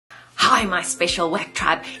Hi, my special WAC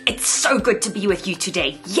Tribe. It's so good to be with you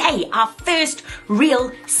today. Yay, our first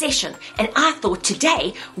real session. And I thought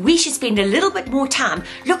today we should spend a little bit more time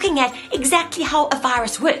looking at exactly how a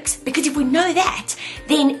virus works. Because if we know that,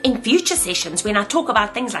 then in future sessions, when I talk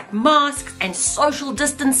about things like masks and social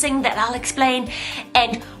distancing that I'll explain,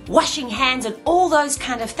 and washing hands and all those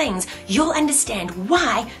kind of things, you'll understand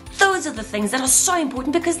why those are the things that are so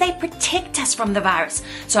important, because they protect us from the virus.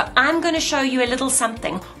 So I'm going to show you a little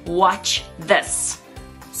something. Watch this.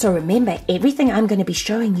 So remember, everything I'm going to be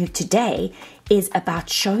showing you today is about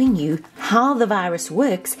showing you how the virus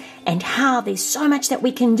works and how there's so much that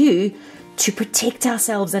we can do to protect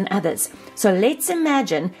ourselves and others. So let's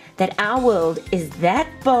imagine that our world is that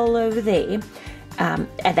bowl over there and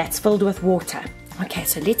that's filled with water. Okay,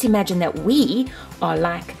 so let's imagine that we are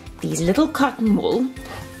like these little cotton wool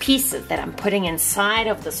pieces that I'm putting inside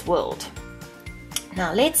of this world.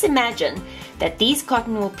 Now let's imagine that these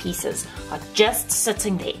cotton wool pieces are just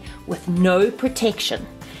sitting there with no protection.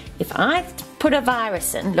 If I put a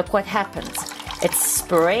virus in, look what happens. It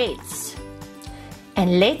spreads.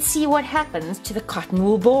 And let's see what happens to the cotton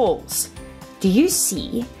wool balls. Do you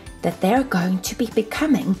see that they're going to be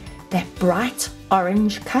becoming that bright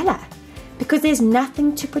orange color? Because there's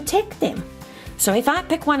nothing to protect them. So if I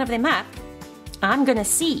pick one of them up, I'm going to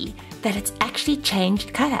see that it's actually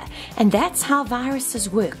changed color. And that's how viruses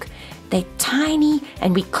work. They're tiny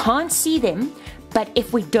and we can't see them, but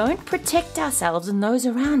if we don't protect ourselves and those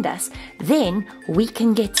around us, then we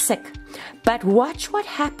can get sick. But watch what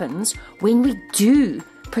happens when we do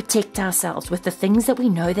protect ourselves with the things that we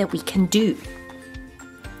know that we can do.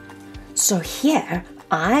 So here,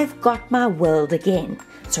 I've got my world again.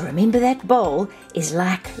 So remember, that bowl is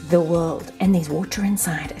like the world and there's water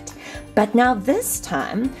inside it. But now this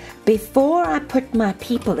time, before I put my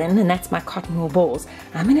people in, and that's my cotton wool balls,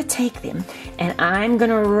 I'm going to take them and I'm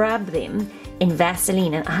going to rub them in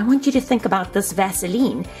Vaseline. And I want you to think about this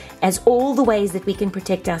Vaseline as all the ways that we can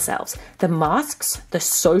protect ourselves. The masks, the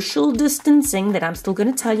social distancing that I'm still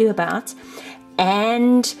going to tell you about,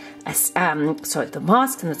 and so the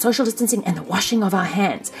masks and the social distancing and the washing of our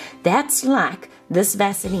hands. That's like this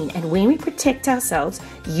Vaseline. And when we protect ourselves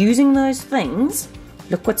using those things,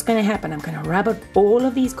 look what's going to happen. I'm going to rub all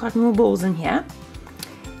of these cotton wool balls in here,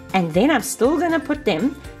 and then I'm still going to put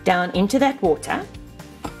them down into that water.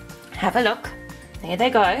 Have a look. There they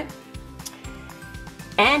go.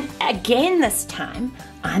 And again this time,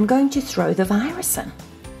 I'm going to throw the virus in.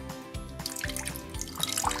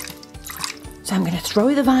 So I'm going to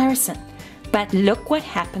throw the virus in. But look what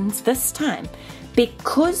happens this time.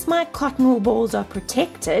 Because my cotton wool balls are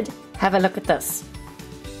protected, have a look at this.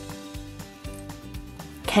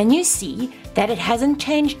 Can you see that it hasn't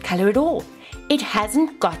changed color at all? It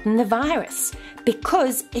hasn't gotten the virus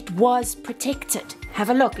because it was protected. Have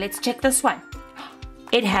a look. Let's check this one.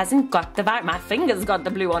 It hasn't got the virus. My finger's got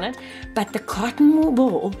the blue on it, but the cotton wool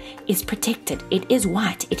ball is protected. It is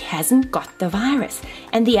white. It hasn't got the virus.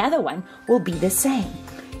 And the other one will be the same.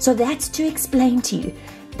 So that's to explain to you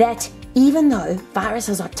that even though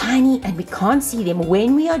viruses are tiny and we can't see them,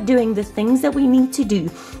 when we are doing the things that we need to do,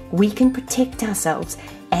 we can protect ourselves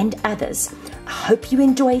and others. I hope you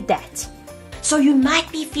enjoyed that. So you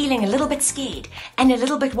might be feeling a little bit scared and a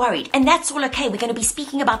little bit worried, and that's all okay. We're going to be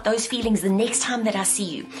speaking about those feelings the next time that I see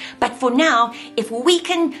you. But for now, if we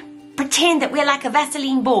can pretend that we're like a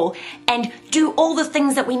Vaseline ball and do all the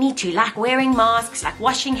things that we need to, like wearing masks, like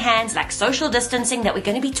washing hands, like social distancing that we're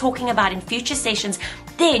going to be talking about in future sessions,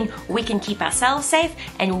 then we can keep ourselves safe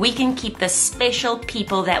and we can keep the special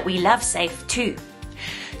people that we love safe too.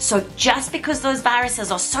 So just because those viruses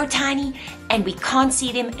are so tiny and we can't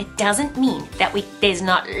see them, it doesn't mean that there's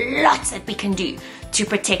not lots that we can do to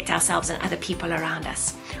protect ourselves and other people around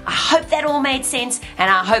us. I hope that all made sense, and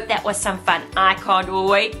I hope that was some fun. I can't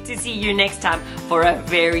wait to see you next time for a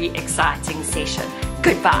very exciting session.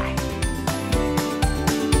 Goodbye.